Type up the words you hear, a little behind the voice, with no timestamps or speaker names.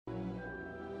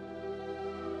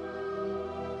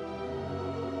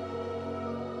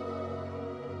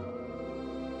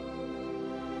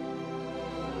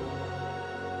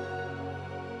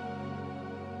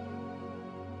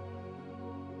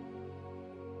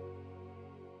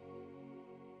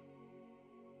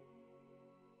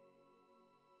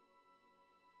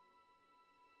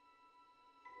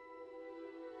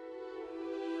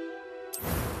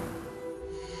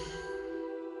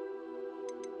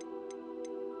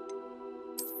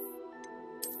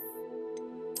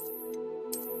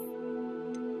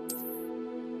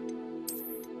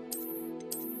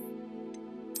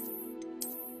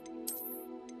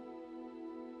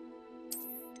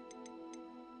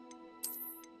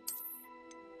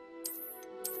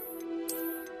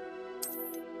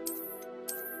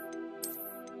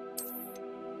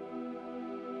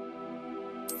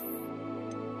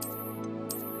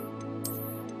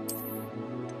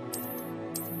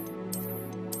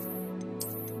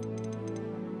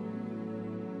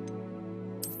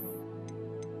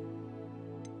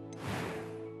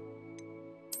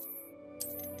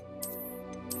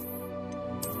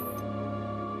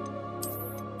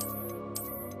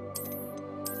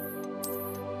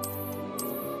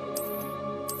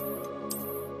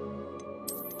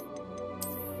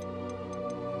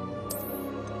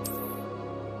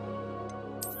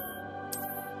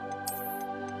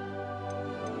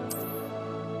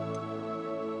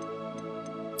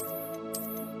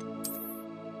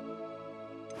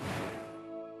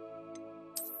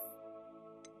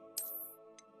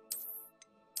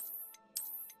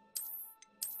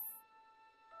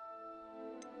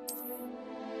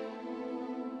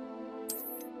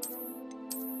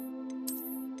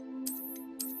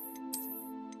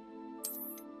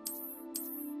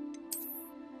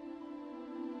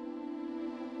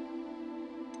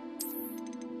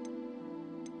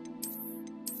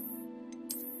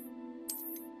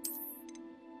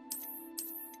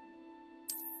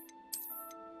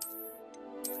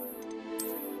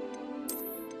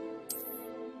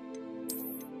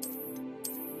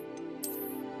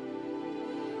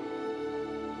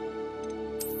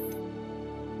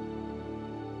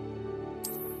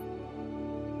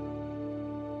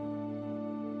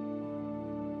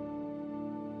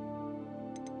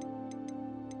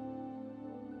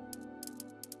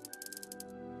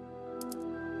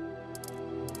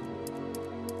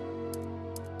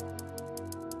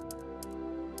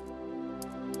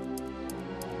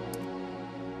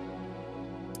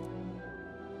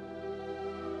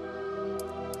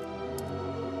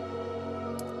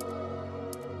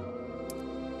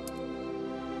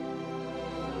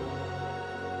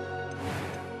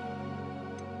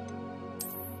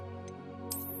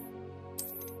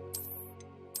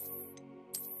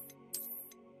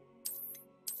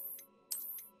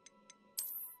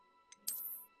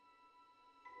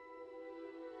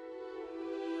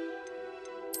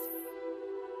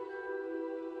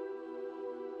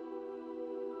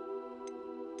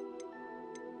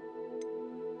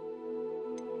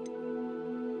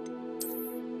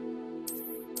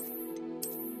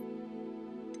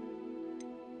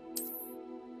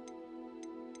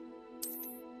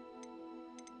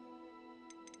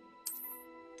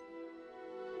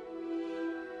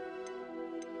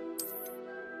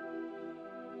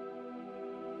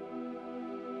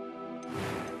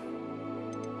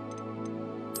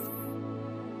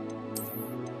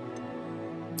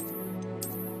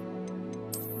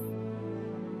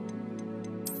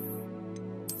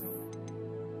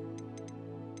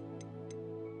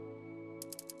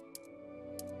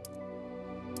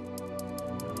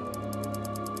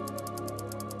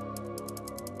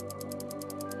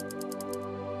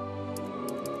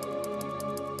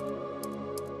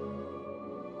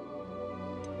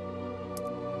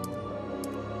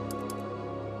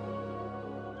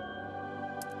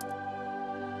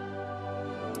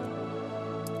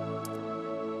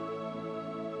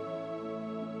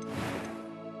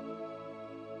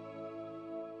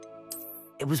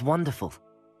It was wonderful.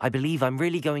 I believe I'm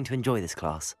really going to enjoy this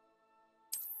class.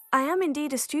 I am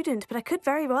indeed a student, but I could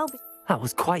very well be. That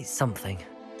was quite something.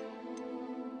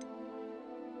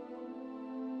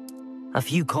 A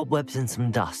few cobwebs and some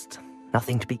dust.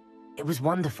 Nothing to be... It was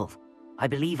wonderful. I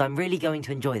believe I'm really going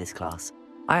to enjoy this class.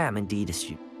 I am indeed a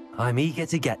student. I'm eager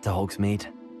to get to Hogsmeade.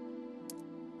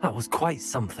 That was quite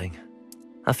something.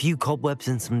 A few cobwebs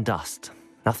and some dust.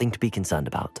 Nothing to be concerned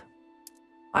about.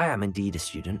 I am indeed a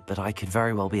student, but I could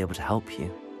very well be able to help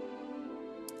you.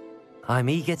 I'm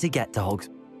eager to get to Hogsmeade.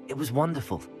 It was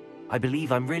wonderful. I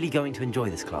believe I'm really going to enjoy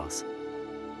this class.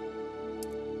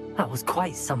 That was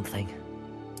quite something.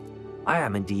 I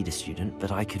am indeed a student,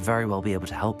 but I could very well be able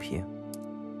to help you.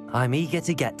 I'm eager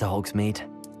to get to Hogsmeade.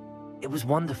 It was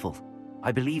wonderful.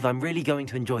 I believe I'm really going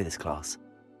to enjoy this class.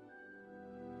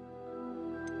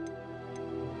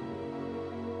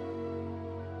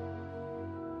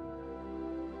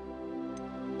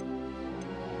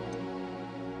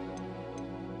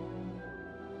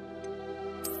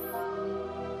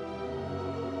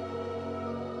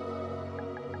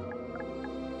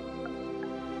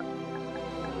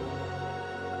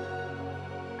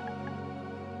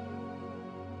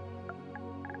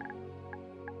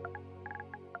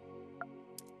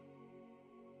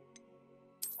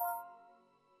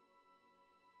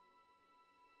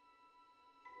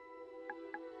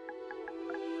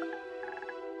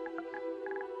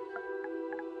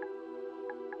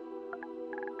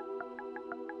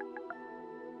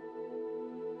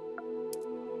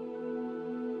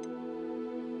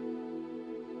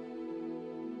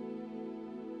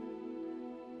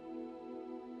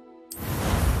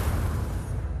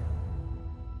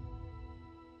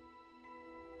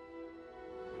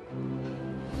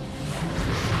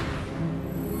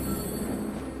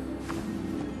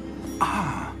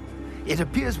 It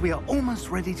appears we are almost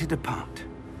ready to depart.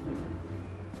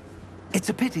 It's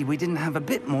a pity we didn't have a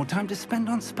bit more time to spend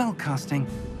on spellcasting.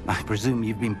 I presume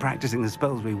you've been practicing the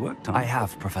spells we worked on. I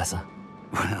have, Professor.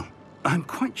 Well, I'm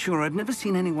quite sure I've never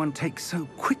seen anyone take so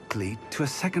quickly to a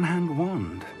second-hand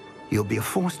wand. You'll be a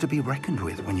force to be reckoned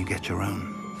with when you get your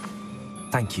own.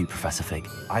 Thank you, Professor Fig.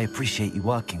 I appreciate you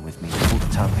working with me before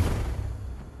the term.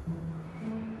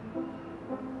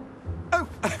 Oh,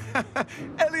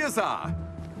 Eleazar!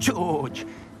 George,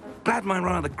 glad my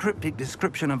rather cryptic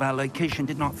description of our location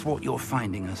did not thwart your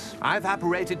finding us. I've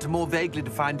apparated to more vaguely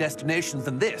defined destinations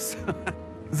than this.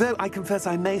 Though I confess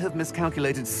I may have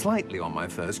miscalculated slightly on my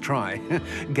first try.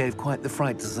 Gave quite the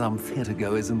fright to some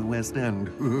theatre-goers in the West End.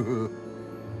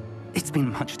 It's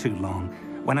been much too long.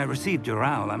 When I received your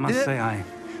owl, I must say I...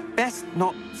 Best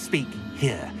not speak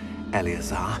here,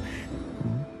 Eleazar.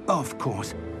 Of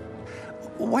course.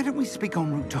 Why don't we speak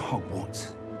en route to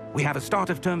Hogwarts? We have a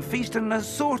start-of-term feast and a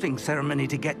sorting ceremony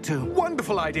to get to.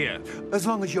 Wonderful idea! As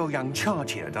long as your young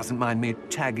charge here doesn't mind me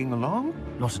tagging along.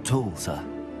 Not at all, sir.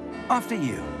 After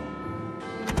you.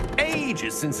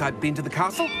 Ages since I'd been to the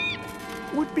castle.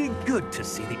 Would be good to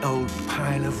see the old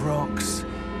pile of rocks.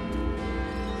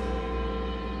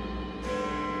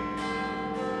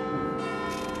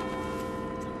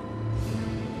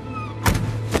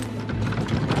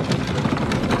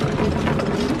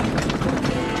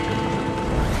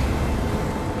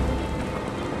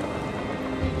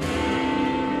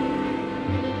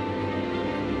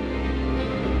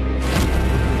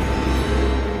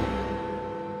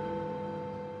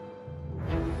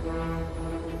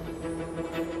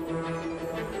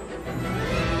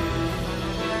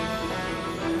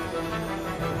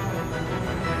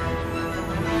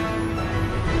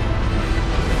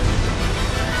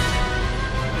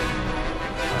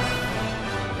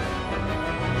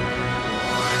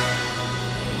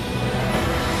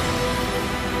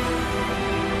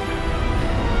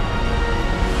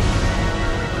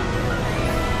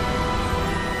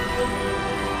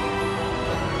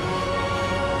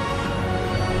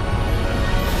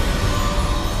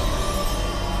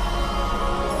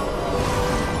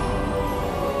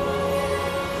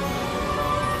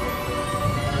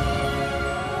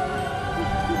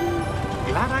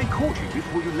 Glad I caught you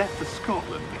before you left for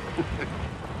Scotland.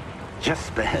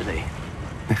 Just barely.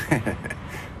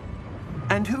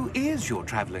 And who is your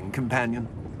traveling companion?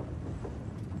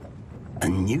 A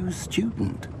new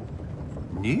student.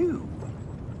 New?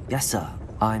 Yes, sir.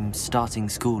 I'm starting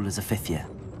school as a 5th year.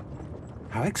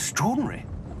 How extraordinary.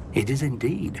 It is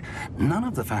indeed. None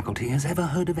of the faculty has ever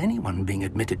heard of anyone being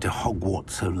admitted to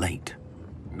Hogwarts so late.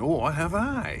 Nor have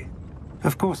I.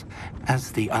 Of course,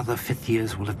 as the other 5th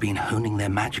years will have been honing their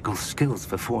magical skills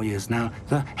for 4 years now,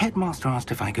 the headmaster asked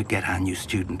if I could get our new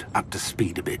student up to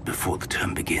speed a bit before the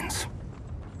term begins.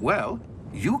 Well,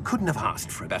 you couldn't have asked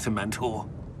for a better mentor.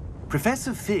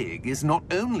 Professor Fig is not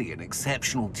only an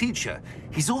exceptional teacher,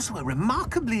 he's also a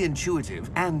remarkably intuitive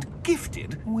and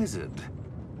gifted wizard.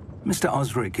 Mr.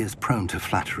 Osric is prone to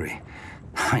flattery.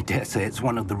 I dare say it's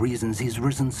one of the reasons he's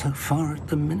risen so far at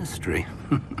the Ministry.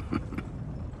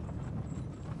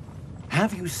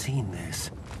 Have you seen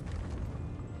this?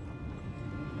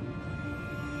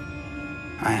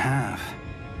 I have.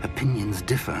 Opinions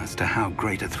differ as to how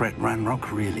great a threat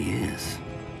Ranrock really is.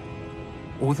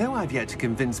 Although I've yet to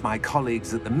convince my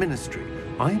colleagues at the Ministry,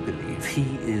 I believe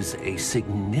he is a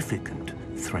significant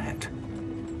threat.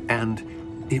 And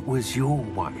it was your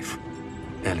wife,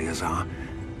 Eleazar,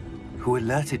 who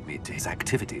alerted me to his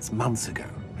activities months ago.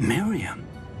 Miriam?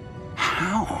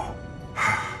 How?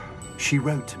 She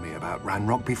wrote to me about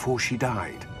Ranrock before she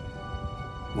died,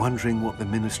 wondering what the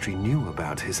Ministry knew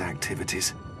about his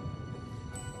activities.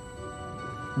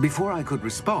 Before I could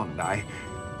respond, I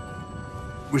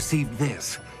received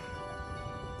this.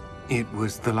 It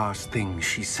was the last thing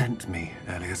she sent me,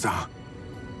 Eleazar.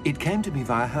 It came to me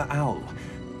via her owl,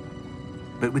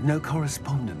 but with no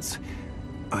correspondence.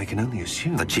 I can only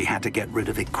assume That she had to get rid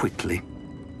of it quickly,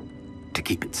 to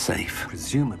keep it safe.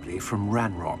 presumably from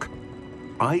Ranrock.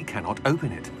 I cannot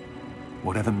open it.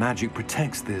 Whatever magic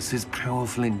protects this is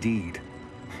powerful indeed.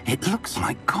 It looks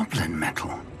like goblin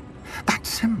metal. That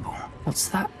symbol. What's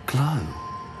that glow?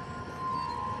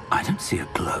 I don't see a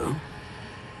glow.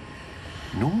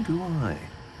 Nor do I.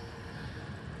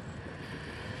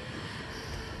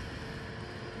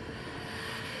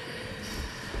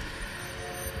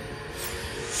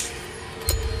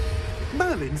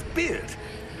 Merlin's beard.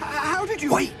 How did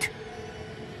you... Wait!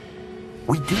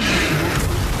 We do...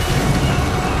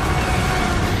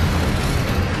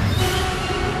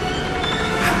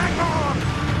 Hang on!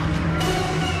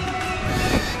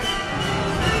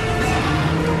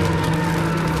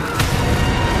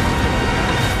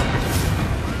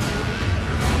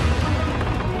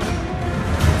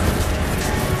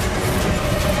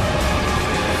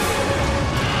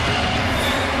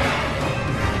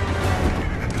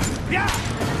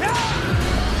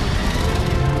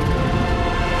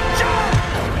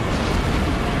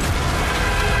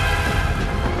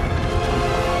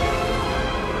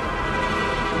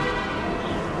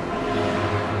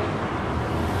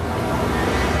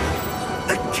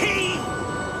 The key!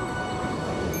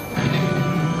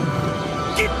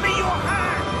 Give me your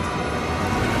hand!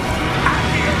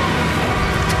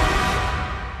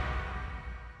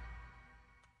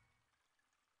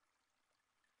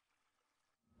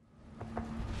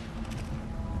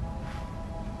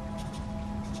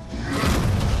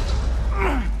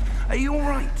 Are you all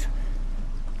right?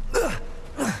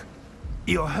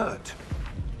 You're hurt.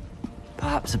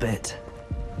 Perhaps a bit.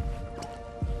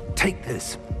 Take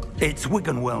this. It's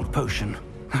Wiggenweld potion.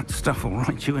 That stuff will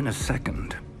right you in a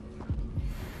second.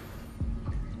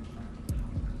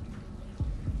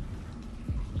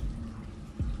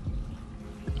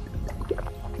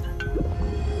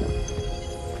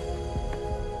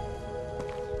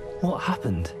 What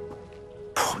happened?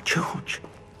 Poor George.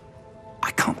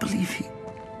 I can't believe he...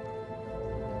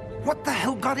 What the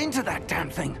hell got into that damn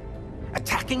thing?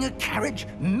 Attacking a carriage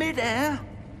mid-air?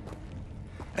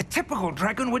 A typical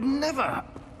dragon would never...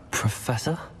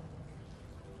 Professor?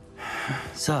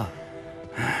 Sir,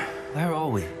 where are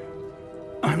we?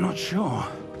 I'm not sure.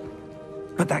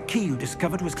 But that key you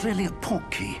discovered was clearly a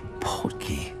port key. Port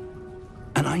key?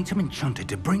 An item enchanted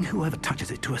to bring whoever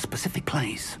touches it to a specific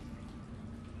place.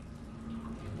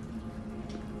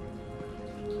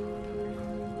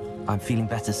 I'm feeling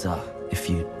better, sir, if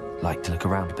you'd like to look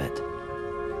around a bit.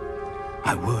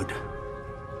 I would.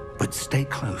 But stay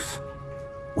close.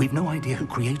 We've no idea who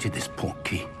created this port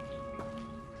key.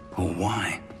 Or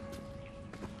why.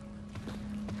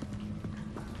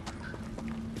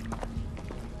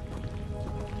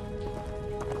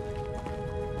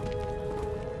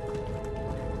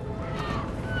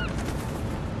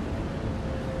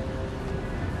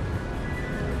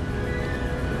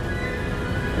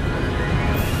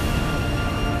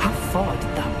 How far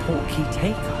did that port key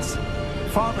take us?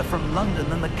 Farther from London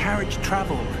than the carriage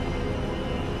traveled.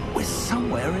 We're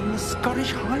somewhere in the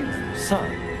Scottish Highlands.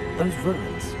 Sir, those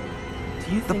ruins.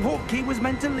 Do you The think... port key was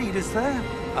meant to lead us there?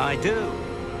 I do.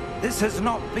 This has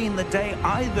not been the day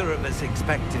either of us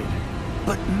expected.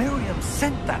 But Miriam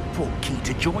sent that port key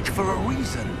to George for a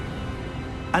reason.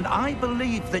 And I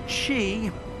believe that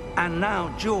she, and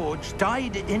now George,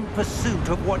 died in pursuit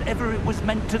of whatever it was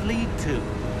meant to lead to.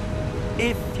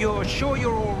 If you're sure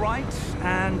you're all right,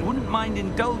 and wouldn't mind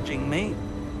indulging me,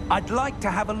 I'd like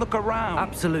to have a look around.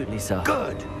 Absolutely, sir.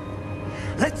 Good.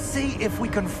 Let's see if we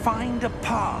can find a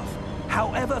path,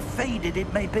 however faded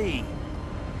it may be.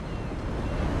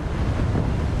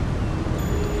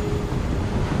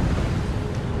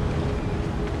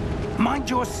 Mind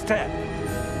your step.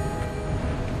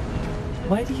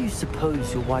 Where do you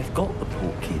suppose your wife got the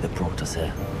portkey that brought us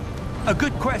here? A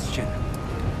good question.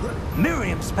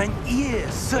 Miriam spent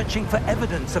years searching for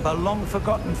evidence of a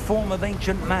long-forgotten form of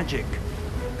ancient magic.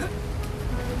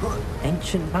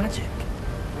 Ancient magic?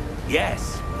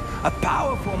 Yes, a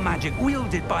powerful magic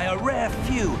wielded by a rare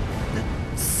few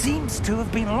that seems to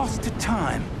have been lost to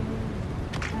time.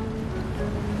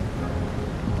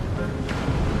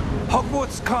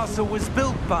 Hogwarts Castle was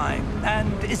built by,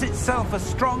 and is itself a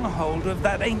stronghold of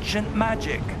that ancient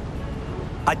magic.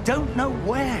 I don't know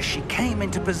where she came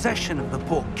into possession of the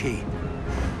portkey,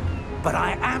 but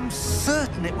I am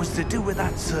certain it was to do with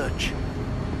that search.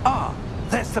 Ah,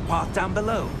 there's the path down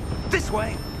below. This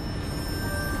way.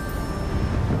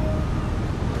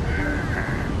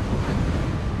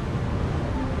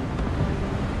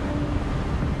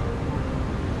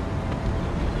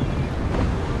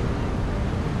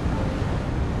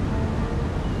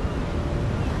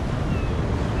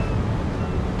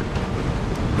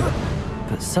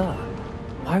 Sir,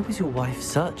 why was your wife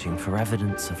searching for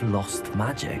evidence of lost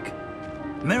magic?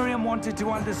 Miriam wanted to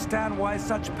understand why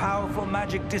such powerful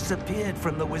magic disappeared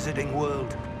from the wizarding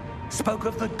world. Spoke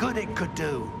of the good it could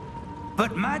do.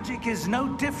 But magic is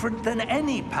no different than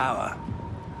any power.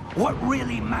 What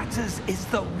really matters is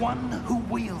the one who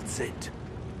wields it.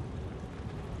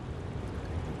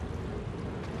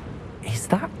 Is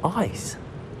that ice?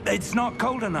 It's not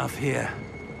cold enough here.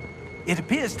 It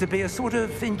appears to be a sort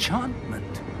of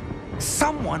enchantment.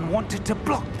 Someone wanted to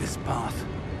block this path.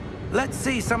 Let's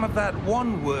see some of that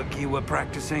wand work you were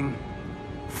practicing.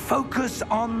 Focus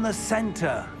on the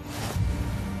center.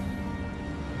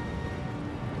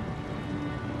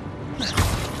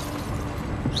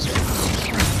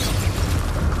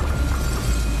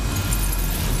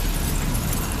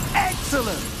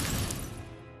 Excellent!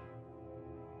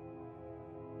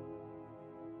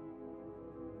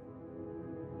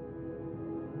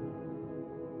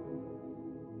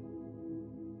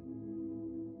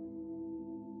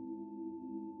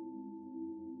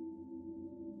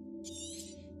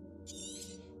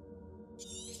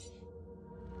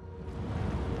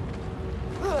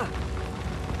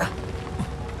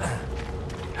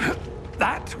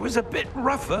 That was a bit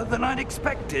rougher than I'd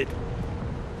expected.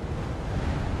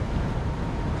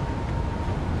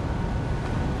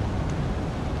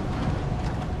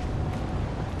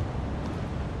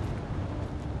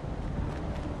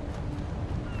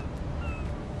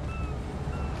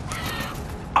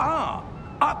 Ah,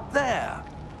 up there.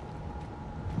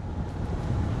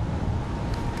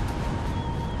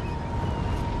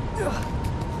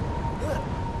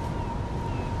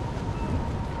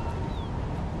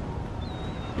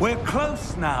 We're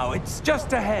close now. It's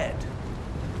just ahead.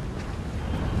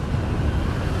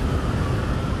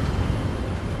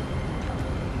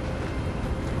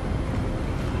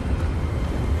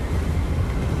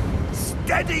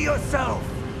 Steady yourself!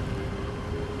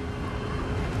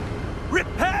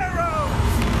 Reparo!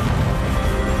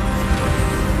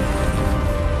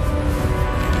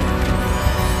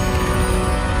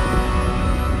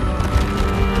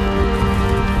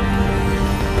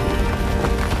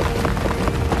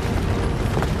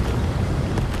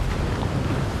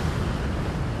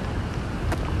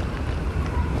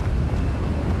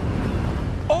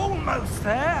 Almost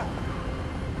there!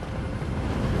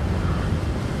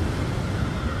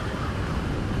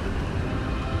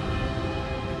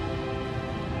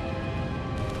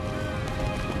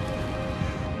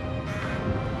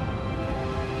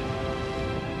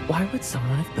 Why would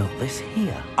someone have built this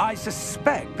here? I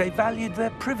suspect they valued their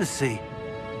privacy.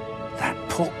 That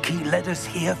portkey led us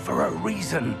here for a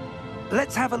reason.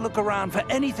 Let's have a look around for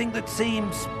anything that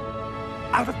seems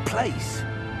out of place.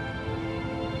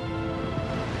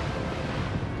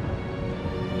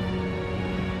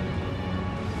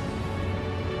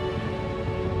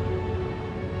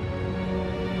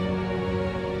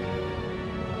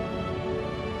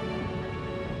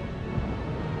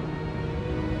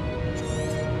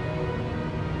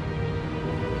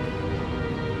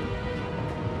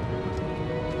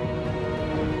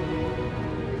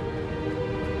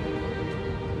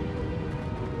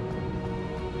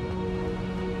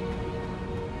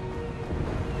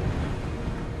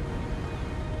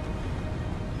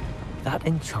 That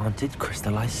enchanted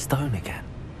crystallized stone again.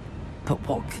 But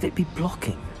what could it be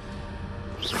blocking?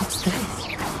 What's this?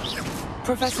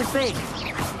 Professor Fig!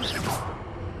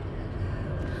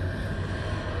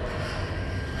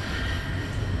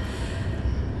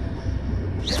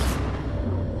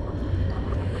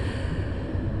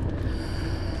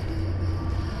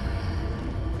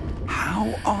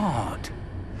 How odd.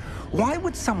 Why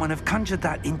would someone have conjured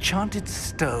that enchanted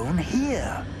stone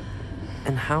here?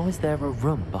 And how is there a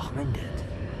room behind it?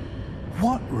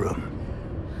 What room?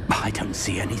 I don't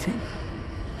see anything.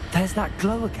 There's that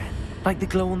glow again, like the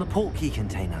glow on the portkey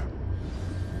container.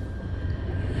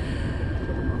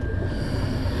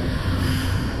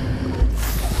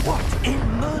 What in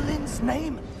Merlin's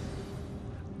name?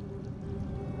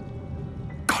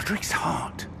 Godric's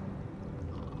heart.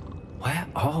 Where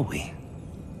are we?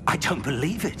 I don't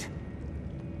believe it.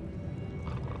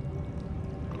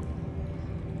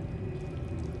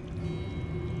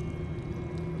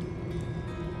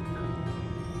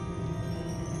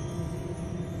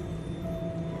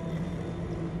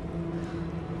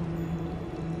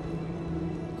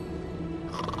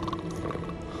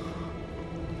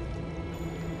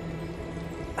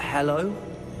 Hello?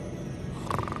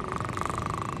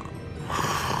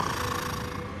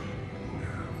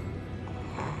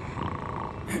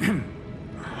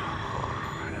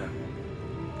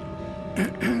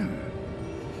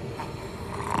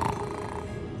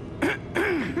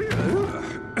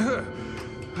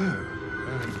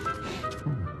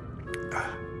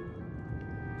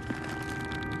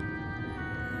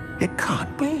 It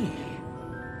can't be.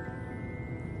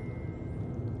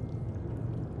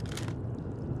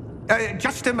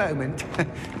 Just a moment.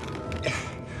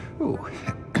 Oh.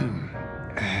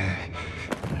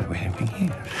 Where are we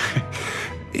here?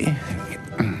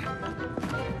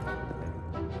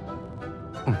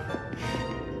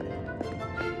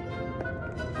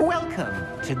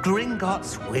 Welcome to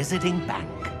Gringotts Wizarding Bank.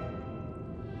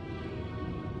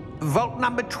 Vault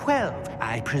number 12,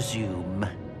 I presume.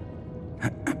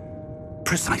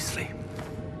 Precisely.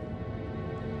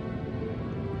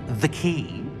 The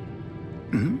key?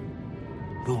 Hmm?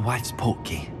 Your wife's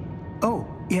portkey. Oh,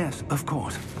 yes, of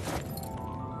course.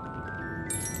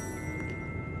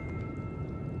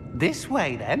 This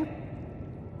way, then.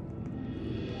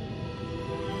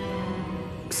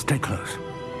 Stay close.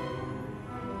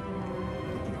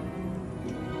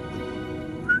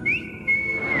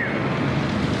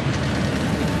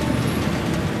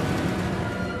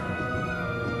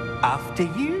 After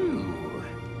you.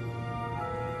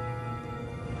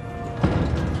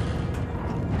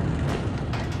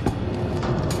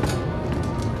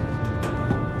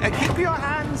 Keep your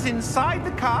hands inside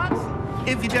the cart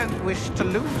if you don't wish to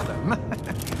lose them.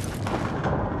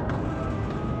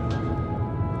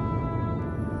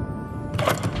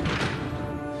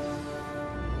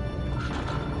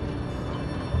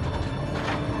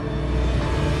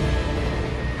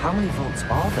 How many vaults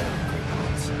are there?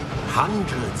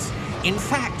 Hundreds. In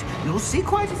fact, you'll see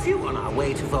quite a few on our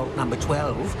way to vault number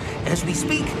 12. As we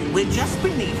speak, we're just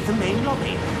beneath the main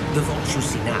lobby. The vaults you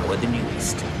see now are the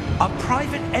newest. Are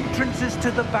private entrances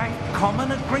to the bank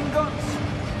common at Gringotts?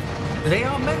 They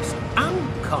are most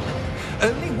uncommon.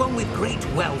 Only one with great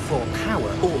wealth or power,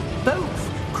 or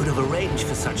both, could have arranged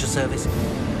for such a service.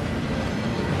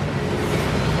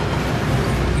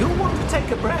 You'll want to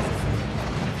take a breath.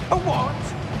 A what?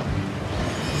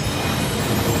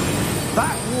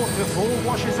 That waterfall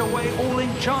washes away all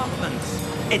enchantments.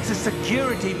 It's a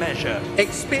security measure.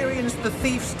 Experienced the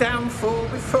thief's downfall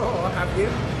before, have you?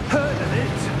 Heard of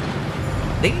it?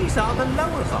 These are the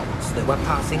lower vaults that we're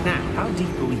passing now. How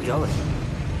deep are we going?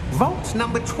 Vault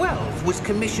number 12 was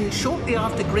commissioned shortly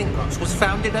after Gringotts was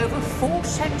founded over 4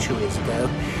 centuries ago.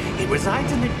 It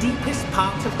resides in the deepest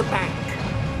part of the bank.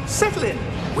 Settle in.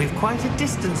 We've quite a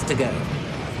distance to go.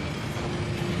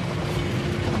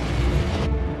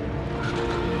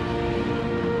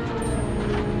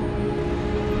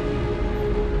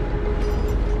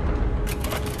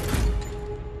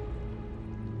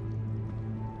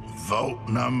 Vault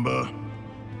number?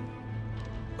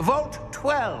 Vault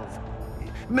 12.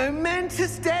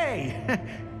 Momentous day.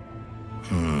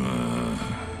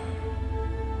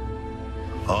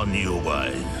 On your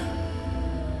way.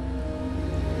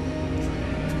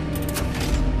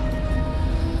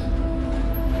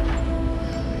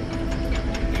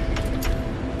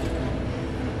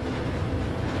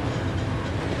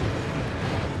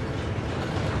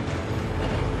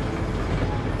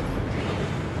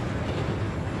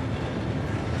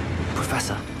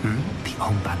 Professor, the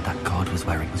armband that guard was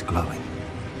wearing was glowing.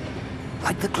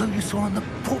 Like the glow you saw in the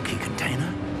portkey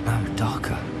container? No,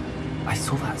 darker. I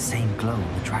saw that same glow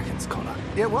on the dragon's collar.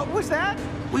 Yeah, what was that?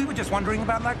 We were just wondering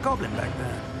about that goblin back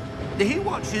there. He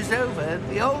watches over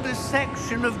the oldest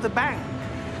section of the bank.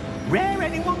 Rare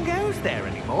anyone goes there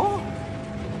anymore.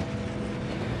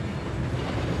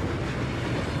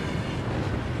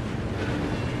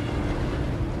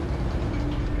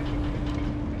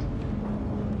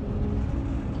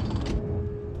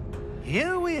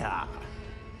 Here we are.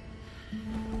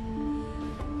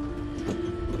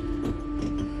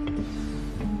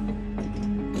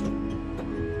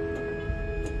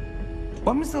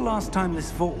 When was the last time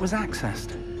this vault was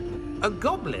accessed? A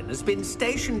goblin has been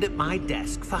stationed at my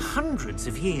desk for hundreds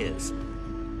of years.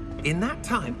 In that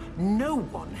time, no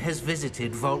one has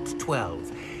visited Vault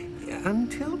 12.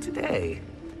 Until today.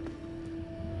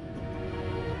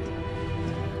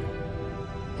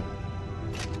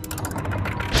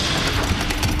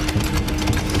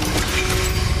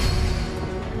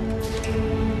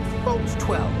 Vault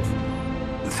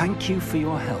 12. Thank you for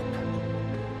your help.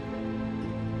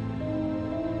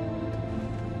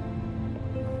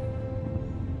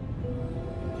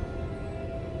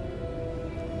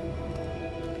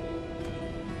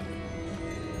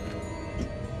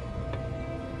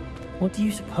 What do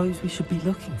you suppose we should be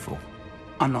looking for?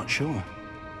 I'm not sure.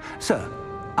 Sir,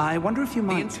 I wonder if you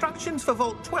might... The instructions for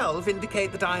Vault 12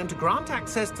 indicate that I am to grant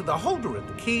access to the holder of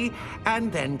the key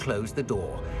and then close the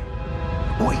door.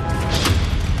 Wait!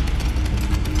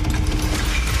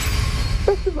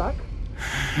 Best of luck.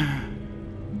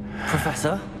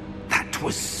 Professor? That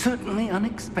was certainly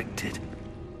unexpected.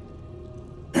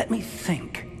 Let me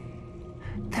think.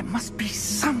 There must be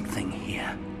something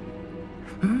here.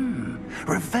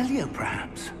 Revelio,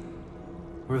 perhaps?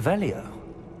 Revelio?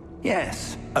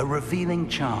 Yes, a revealing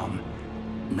charm.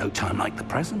 No time like the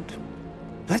present.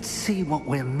 Let's see what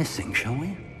we're missing, shall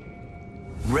we?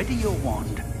 Ready your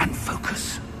wand and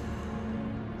focus.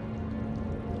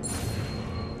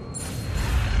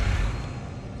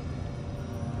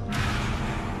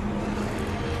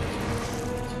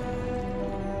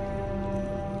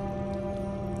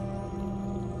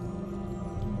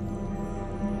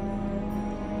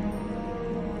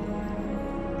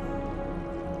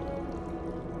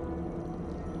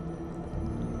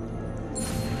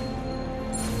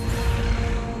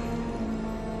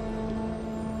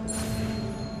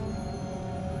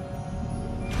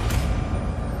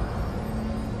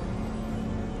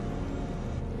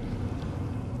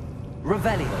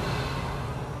 Revelio.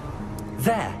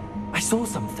 There, I saw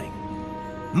something.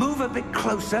 Move a bit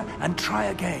closer and try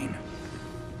again.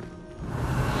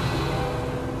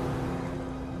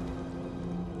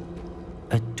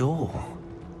 A door.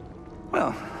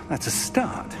 Well, that's a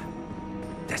start.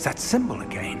 There's that symbol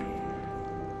again.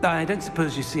 I don't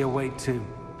suppose you see a way to...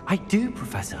 I do,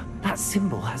 Professor. That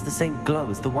symbol has the same glow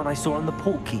as the one I saw on the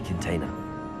port key container.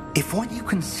 If what you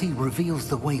can see reveals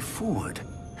the way forward,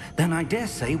 then I dare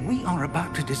say we are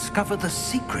about to discover the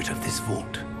secret of this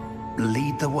vault.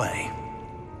 Lead the way.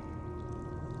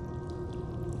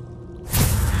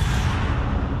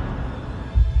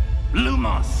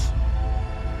 Lumos!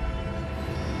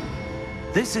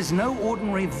 This is no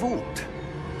ordinary vault.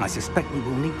 I suspect we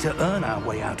will need to earn our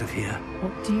way out of here.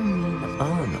 What do you mean,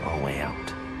 earn our way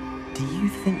out? Do you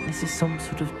think this is some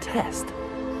sort of test?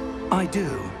 I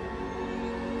do.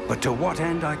 But to what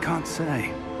end, I can't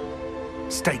say.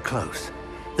 Stay close.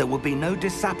 There will be no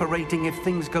disapparating if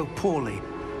things go poorly.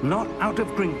 Not out of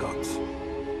Gringotts.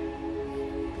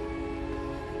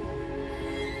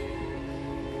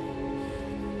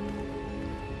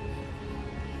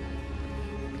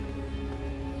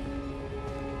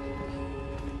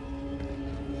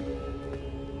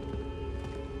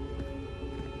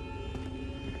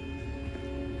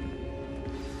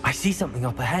 I see something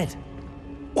up ahead.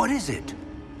 What is it?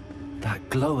 That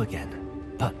glow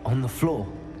again, but on the floor.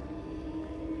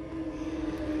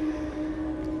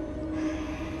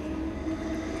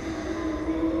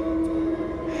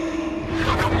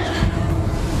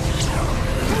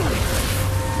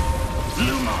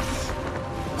 Lumos!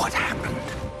 What happened?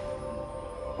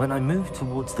 When I moved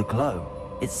towards the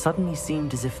glow, it suddenly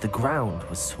seemed as if the ground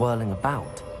was swirling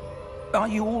about. Are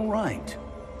you all right?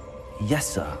 Yes,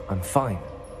 sir, I'm fine.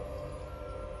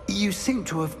 You seem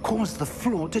to have caused the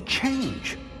floor to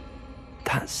change.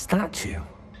 That statue.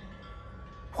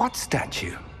 What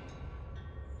statue?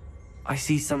 I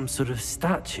see some sort of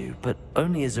statue, but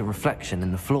only as a reflection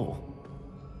in the floor.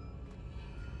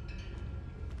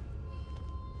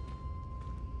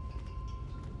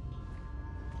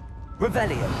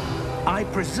 Revelio. I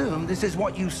presume this is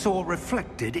what you saw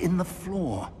reflected in the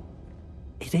floor.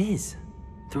 It is.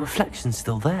 The reflection's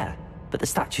still there, but the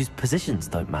statue's positions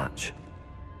don't match.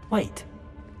 Wait.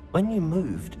 When you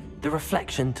moved, the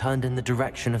reflection turned in the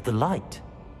direction of the light.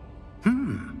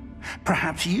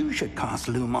 Perhaps you should cast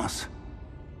Lumos.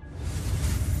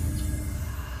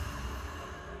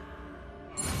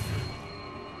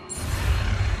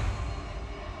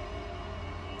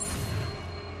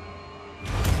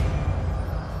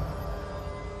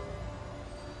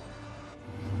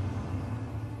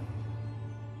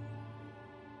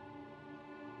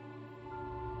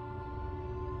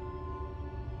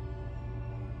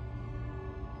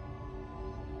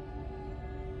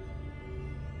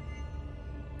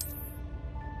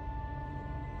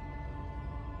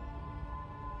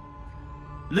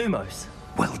 Lumos.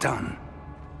 Well done.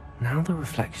 Now the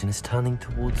reflection is turning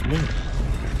towards me.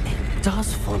 It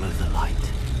does follow the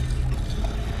light.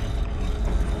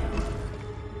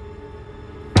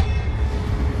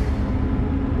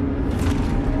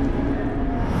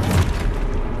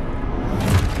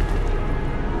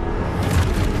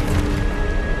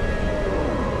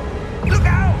 Look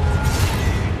out!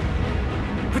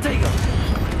 Protego!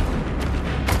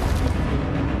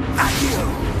 Accio!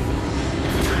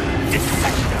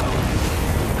 Descendo!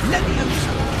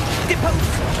 Levioso!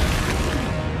 Deposo!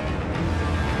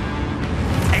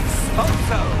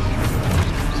 Expulso!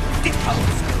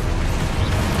 Deposo!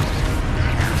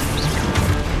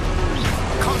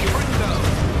 Confringo!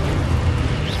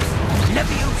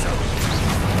 Levioso!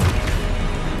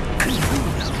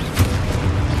 Confundo!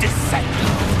 Descendo!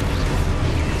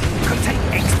 Contain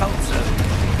expulso!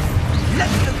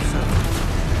 Levioso!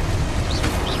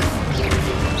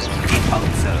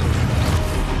 Deposo!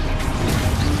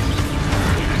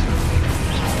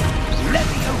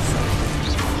 Levioso!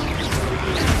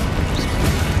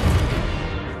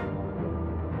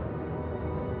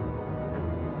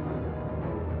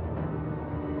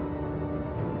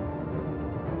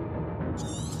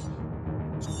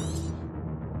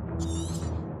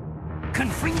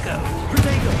 Confringo!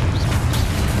 Protego!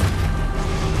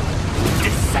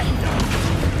 Descendo!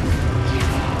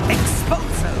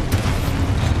 Expulso!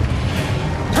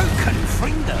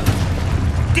 Confringo!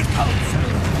 Deposo!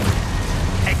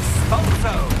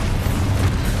 Expulso!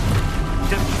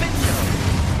 Defendo!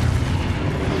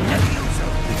 Levioso!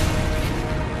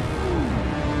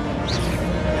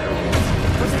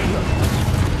 Protego!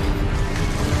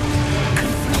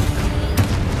 Confringo!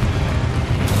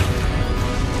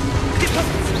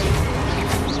 Deposo!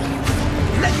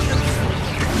 Levioso!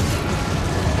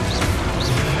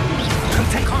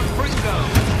 Contain Confringo!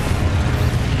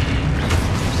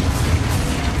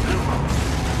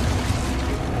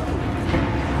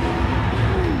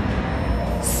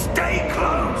 Stay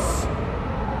close!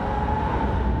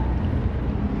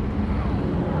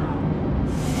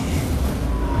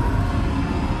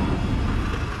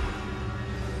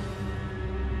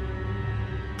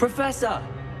 Professor!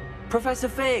 Professor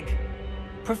Fig!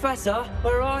 Professor,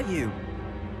 where are you?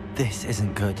 This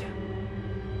isn't good.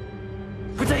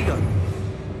 Protego!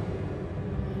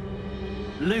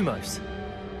 Lumos.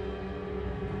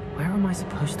 Where am I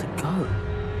supposed to go?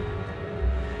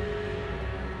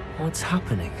 What's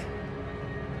happening?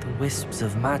 The wisps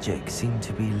of magic seem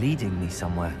to be leading me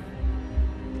somewhere.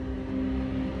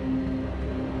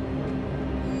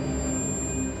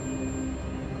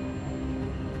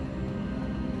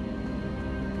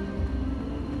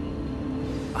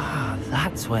 Ah,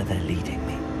 that's where they're leading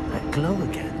me. That glow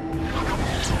again.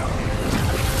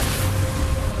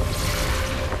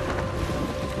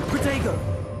 Protego!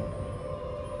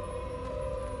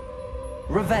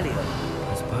 Revelio.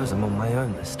 I suppose I'm on my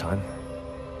own this time.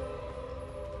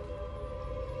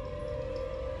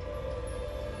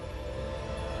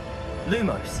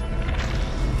 Lumos.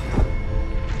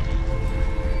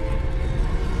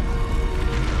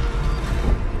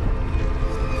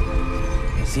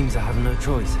 It seems I have no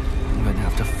choice. I'm going to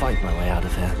have to fight my way out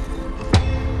of here.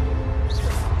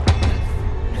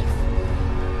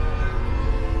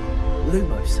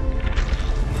 Lumos.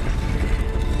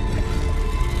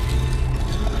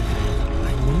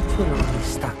 I need to align the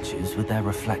statues with their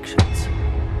reflections.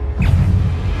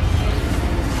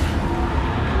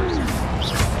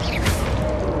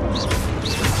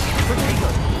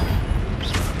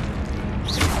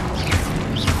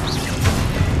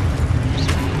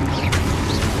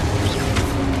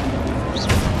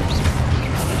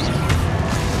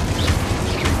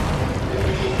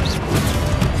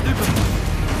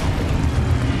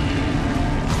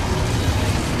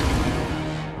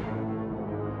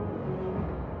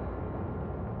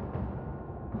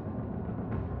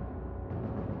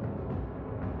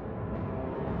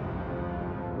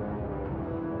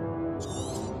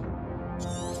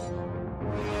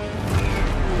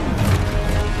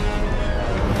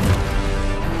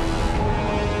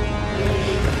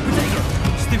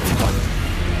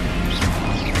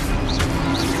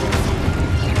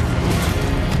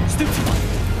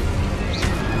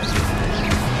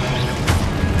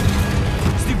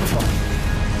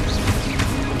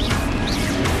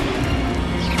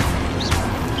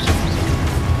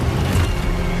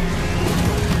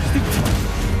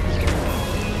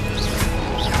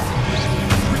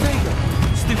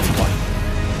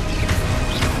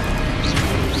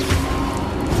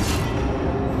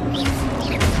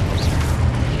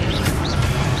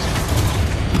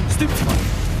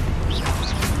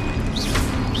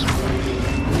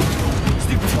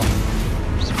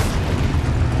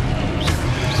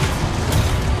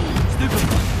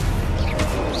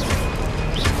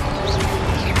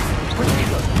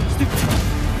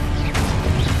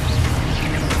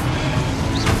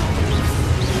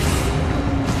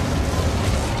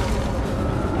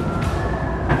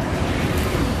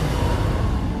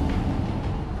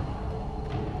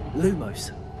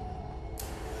 Lumos.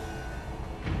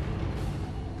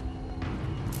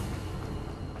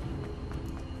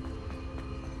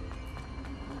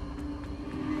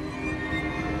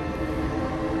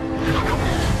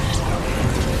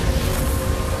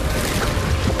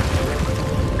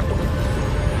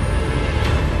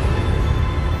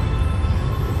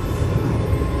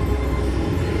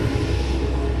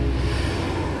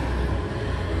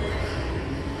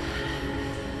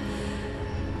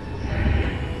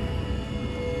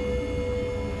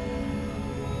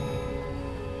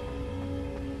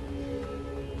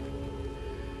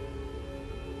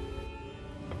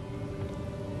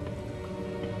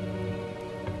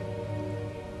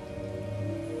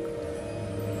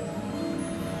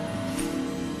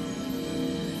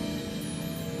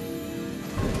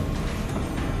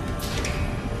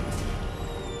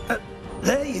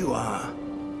 There you are.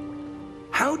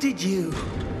 How did you...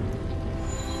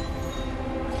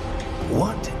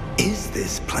 What is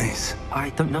this place? I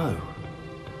don't know.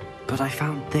 But I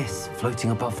found this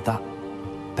floating above that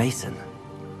basin.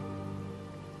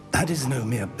 That is no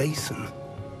mere basin.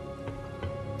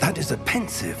 That is a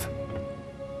pensive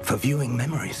for viewing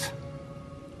memories.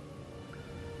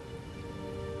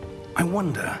 I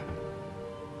wonder...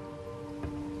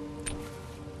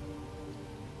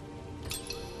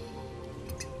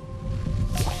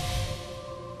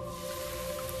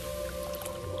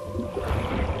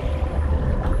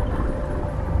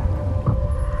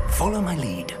 Follow my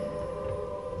lead.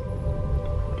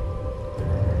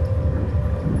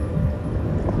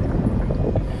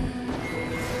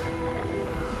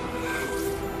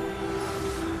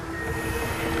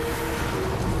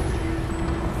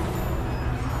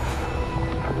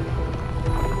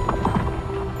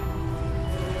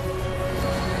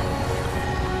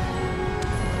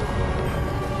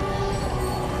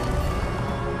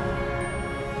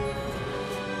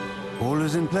 All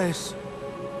is in place.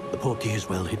 The portkey is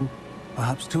well hidden.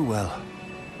 Perhaps too well.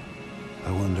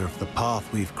 I wonder if the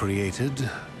path we've created...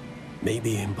 May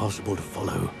be impossible to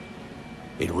follow.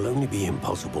 It will only be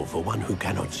impossible for one who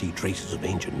cannot see traces of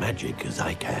ancient magic as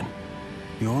I can.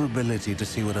 Your ability to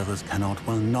see what others cannot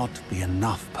will not be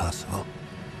enough, Percival.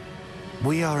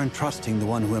 We are entrusting the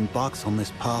one who embarks on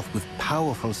this path with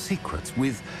powerful secrets,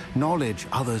 with knowledge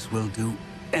others will do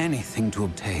anything to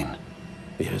obtain.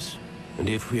 Yes, and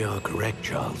if we are correct,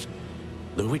 Charles,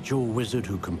 the witch or wizard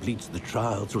who completes the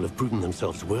trials will have proven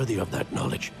themselves worthy of that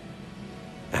knowledge,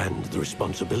 and the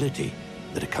responsibility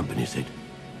that accompanies it.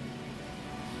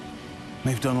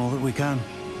 We've done all that we can.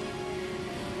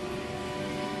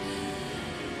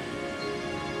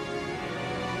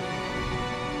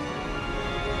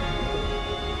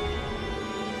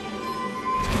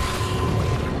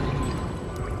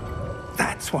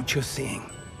 That's what you're seeing.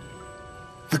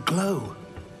 The glow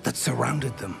that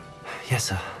surrounded them. Yes,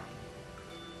 sir.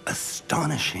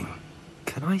 Astonishing.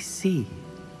 Can I see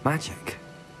magic?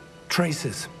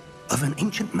 Traces of an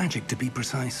ancient magic, to be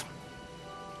precise.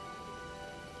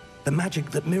 The magic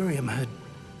that Miriam had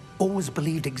always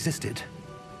believed existed,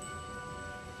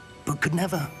 but could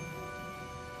never.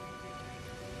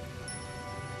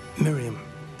 Miriam,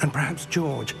 and perhaps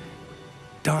George,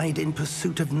 died in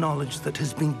pursuit of knowledge that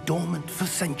has been dormant for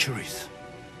centuries.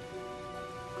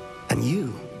 And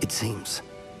you, it seems,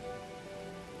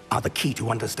 are the key to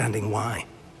understanding why.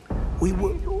 We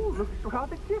were... It all looks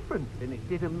rather different than it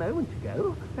did a moment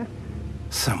ago.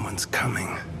 Someone's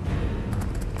coming.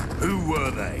 Who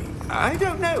were they? I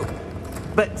don't know.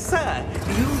 But, sir,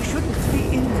 you shouldn't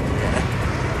be in here.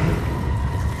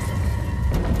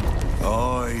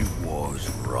 I was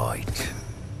right.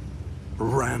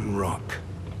 Ranrock.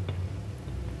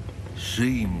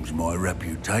 Seems my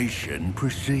reputation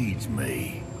precedes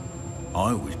me.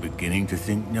 I was beginning to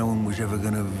think no one was ever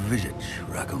going to visit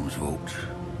Rackham's vault.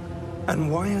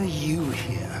 And why are you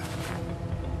here?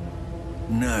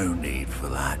 No need for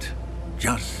that.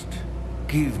 Just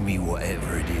give me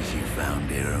whatever it is you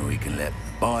found here and we can let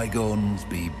bygones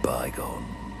be bygones.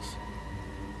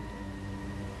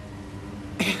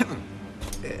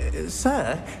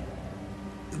 Sir,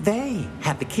 they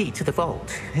have the key to the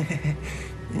vault.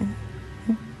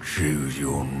 Choose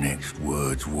your next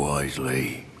words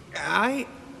wisely. I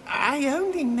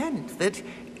only meant that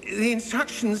the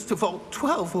instructions to Vault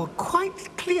 12 were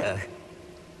quite clear.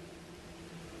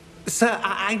 Sir,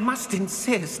 I must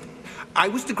insist. I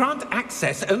was to grant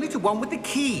access only to one with the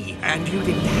key, and you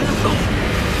didn't have them.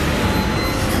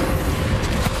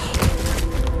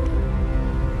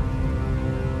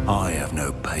 I have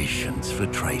no patience for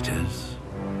traitors.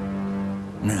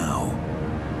 Now,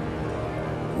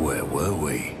 where were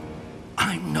we?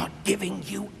 I'm not giving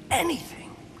you anything.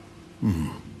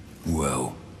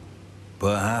 Well,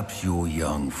 Perhaps your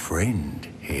young friend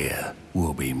here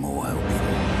will be more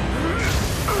helpful.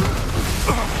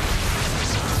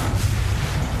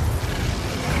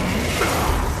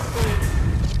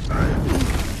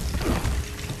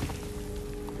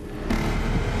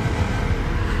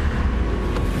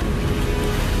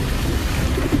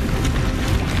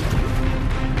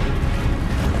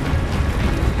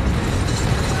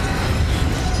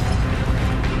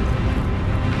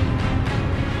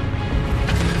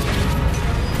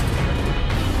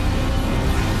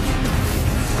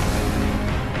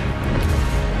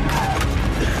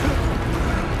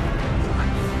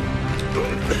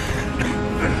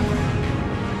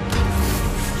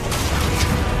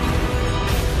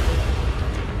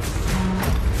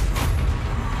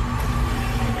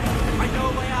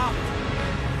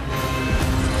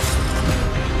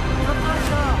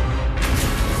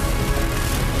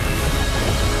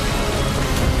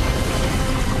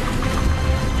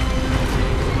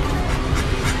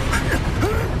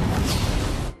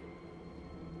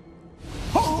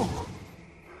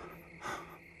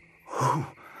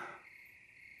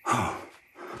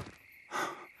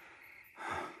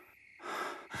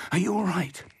 Are you all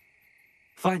right?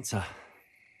 Fine, sir.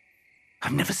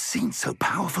 I've never seen so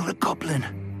powerful a goblin.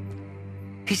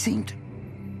 He seemed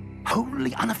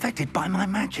wholly unaffected by my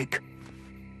magic.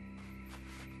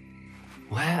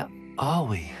 Where are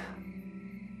we?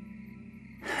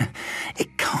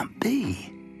 It can't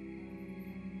be.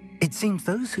 It seems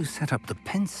those who set up the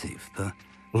pensive, the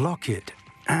locket,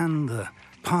 and the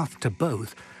path to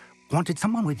both wanted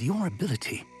someone with your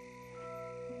ability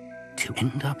to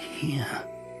end up here.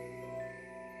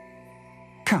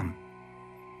 Come.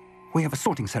 We have a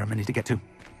sorting ceremony to get to.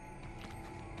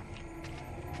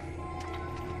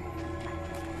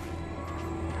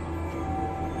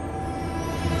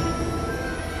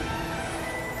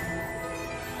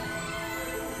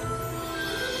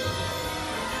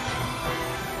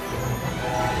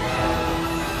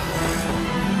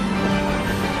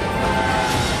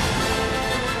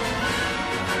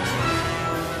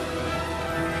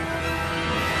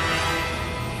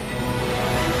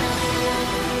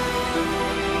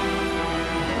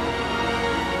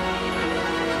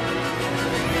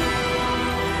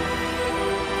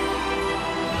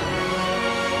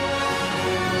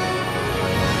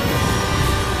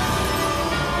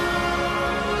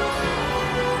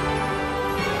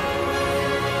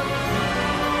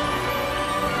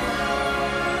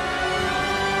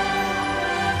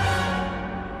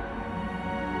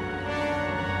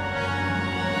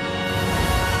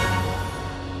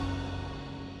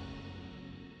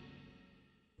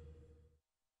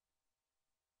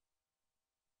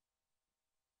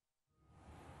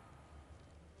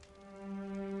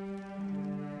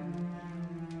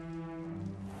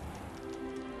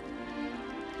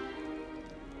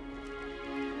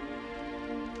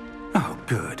 Oh,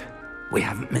 good. We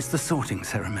haven't missed the sorting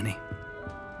ceremony.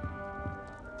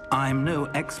 I'm no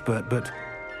expert, but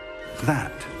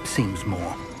that seems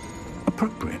more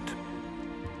appropriate.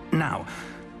 Now,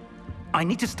 I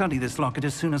need to study this locket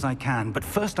as soon as I can, but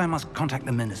first I must contact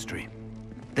the Ministry.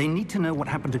 They need to know what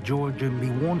happened to George and be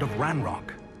warned of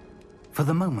Ranrock. For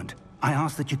the moment, I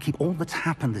ask that you keep all that's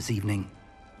happened this evening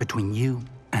between you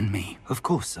and me. Of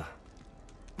course, sir.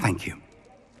 Thank you.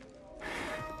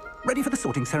 Ready for the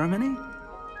sorting ceremony?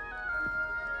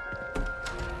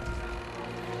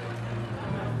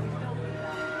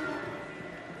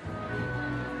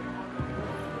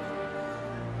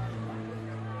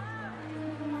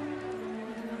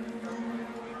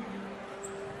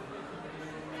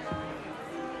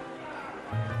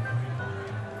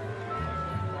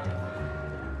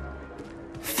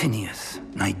 Phineas,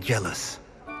 Nigellus,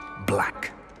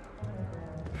 Black.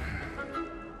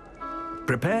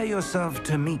 Prepare yourself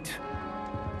to meet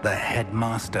the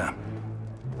headmaster.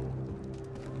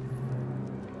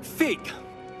 Fig,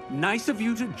 nice of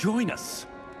you to join us.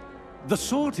 The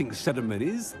sorting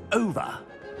ceremony's over.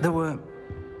 There were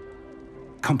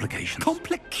complications.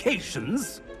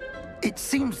 Complications? It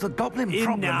seems the goblin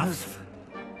problem has... Enough!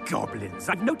 Goblins.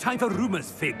 I've no time for rumors,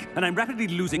 Fig, and I'm rapidly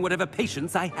losing whatever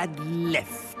patience I had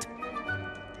left.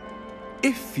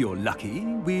 If you're lucky,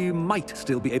 we might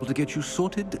still be able to get you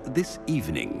sorted this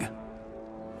evening.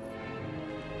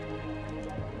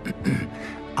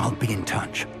 I'll be in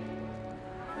touch.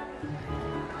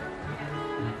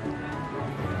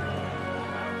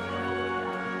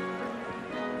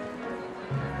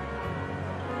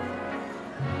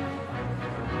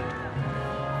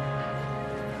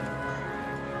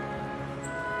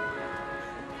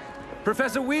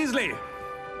 Professor Weasley,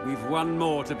 we've one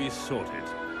more to be sorted.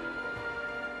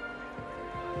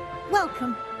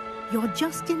 Welcome. You're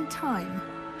just in time.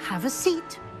 have a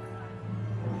seat.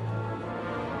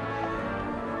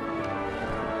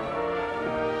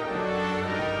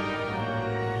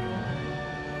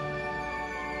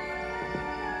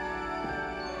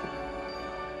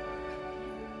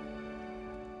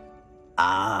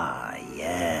 Ah,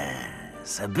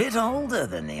 yes. A bit older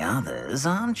than the others,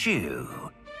 aren't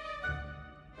you?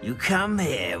 You come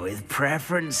here with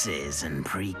preferences and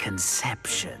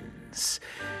preconceptions.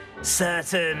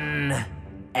 Certain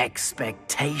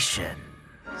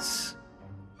expectations.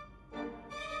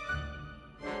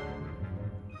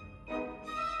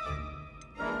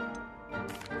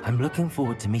 I'm looking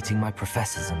forward to meeting my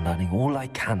professors and learning all I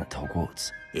can at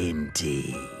Hogwarts.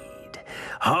 Indeed.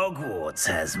 Hogwarts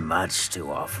has much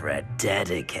to offer a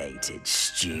dedicated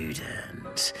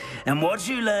student. And what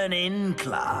you learn in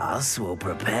class will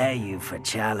prepare you for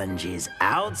challenges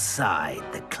outside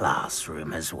the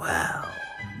classroom as well.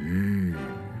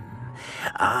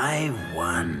 I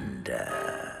wonder...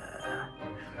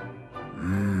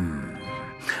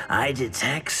 I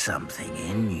detect something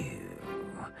in you.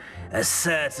 A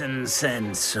certain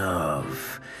sense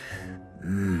of...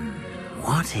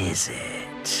 what is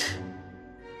it?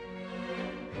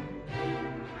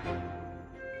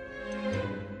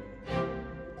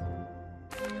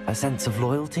 A sense of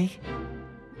loyalty?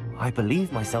 I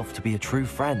believe myself to be a true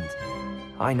friend.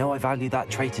 I know I value that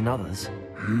trait in others.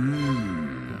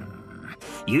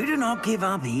 You do not give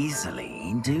up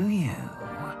easily, do you?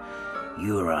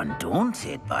 You are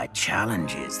undaunted by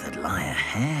challenges that lie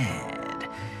ahead.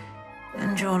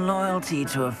 And your loyalty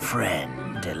to a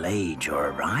friend delayed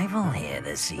your arrival here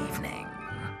this evening.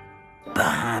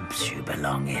 Perhaps you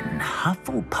belong in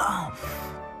Hufflepuff.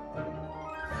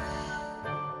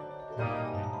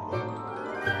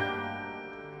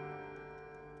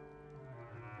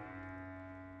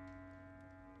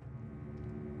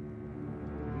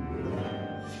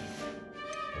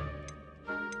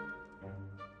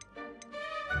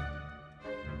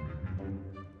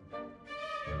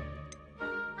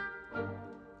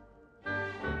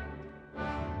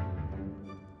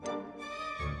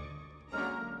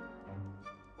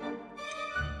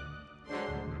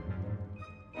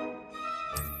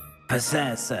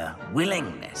 Possess a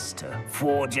willingness to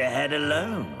forge ahead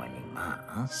alone when you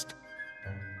must.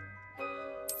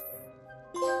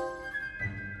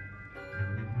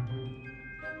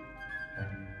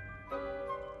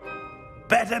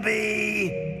 Better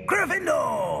be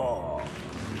Gryffindor!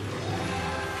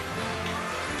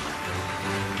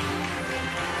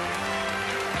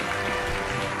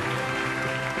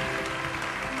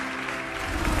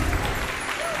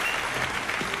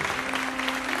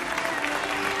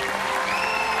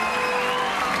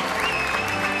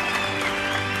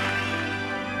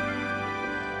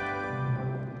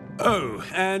 Oh,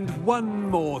 and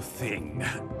one more thing.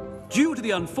 Due to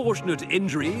the unfortunate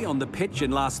injury on the pitch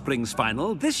in last spring's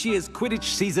final, this year's Quidditch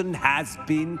season has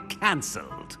been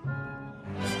cancelled.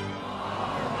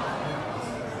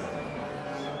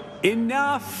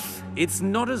 Enough! It's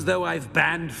not as though I've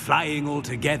banned flying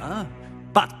altogether,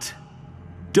 but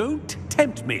don't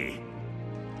tempt me.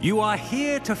 You are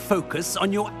here to focus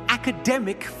on your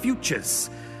academic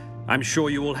futures. I'm sure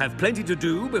you will have plenty to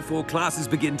do before classes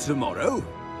begin tomorrow.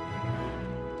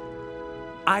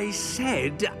 I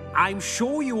said, I'm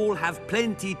sure you all have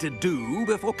plenty to do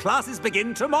before classes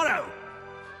begin tomorrow.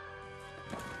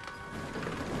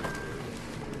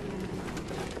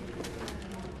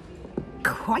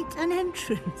 Quite an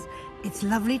entrance. It's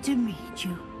lovely to meet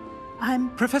you.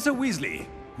 I'm... Professor Weasley,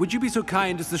 would you be so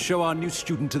kind as to show our new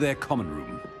student to their common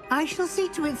room? I shall see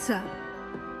to it, sir.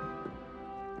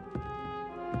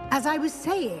 As I was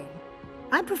saying,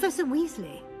 I'm Professor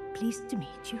Weasley. Pleased to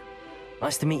meet you.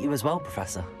 Nice to meet you as well,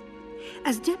 Professor.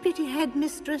 As Deputy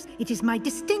Headmistress, it is my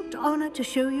distinct honor to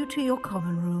show you to your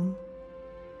common room.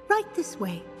 Right this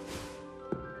way.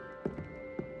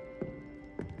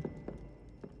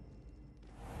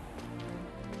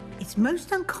 It's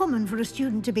most uncommon for a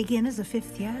student to begin as a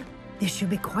fifth year. This should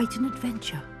be quite an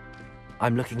adventure.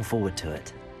 I'm looking forward to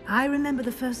it. I remember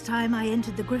the first time I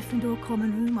entered the Gryffindor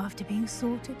common room after being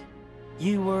sorted.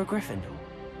 You were a Gryffindor?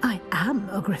 I am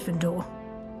a Gryffindor.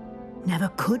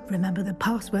 Never could remember the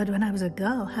password when I was a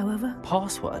girl, however.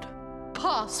 Password?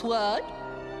 Password?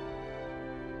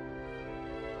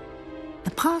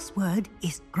 The password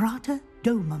is Grata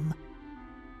Domum.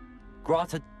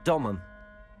 Grata Domum.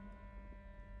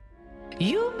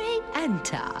 You may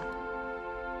enter.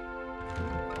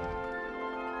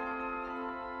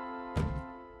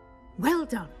 Well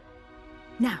done.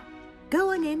 Now,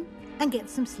 go on in and get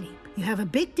some sleep. You have a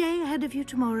big day ahead of you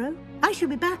tomorrow. I shall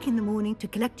be back in the morning to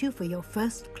collect you for your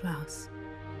first class.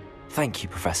 Thank you,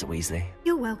 Professor Weasley.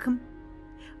 You're welcome.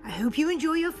 I hope you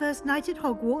enjoy your first night at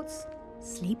Hogwarts.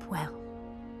 Sleep well.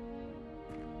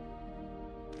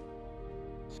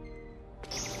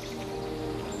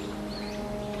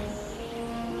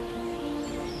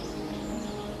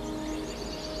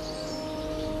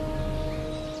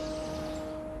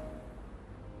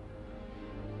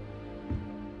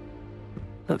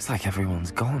 Looks like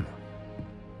everyone's gone.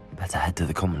 Better head to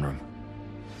the common room.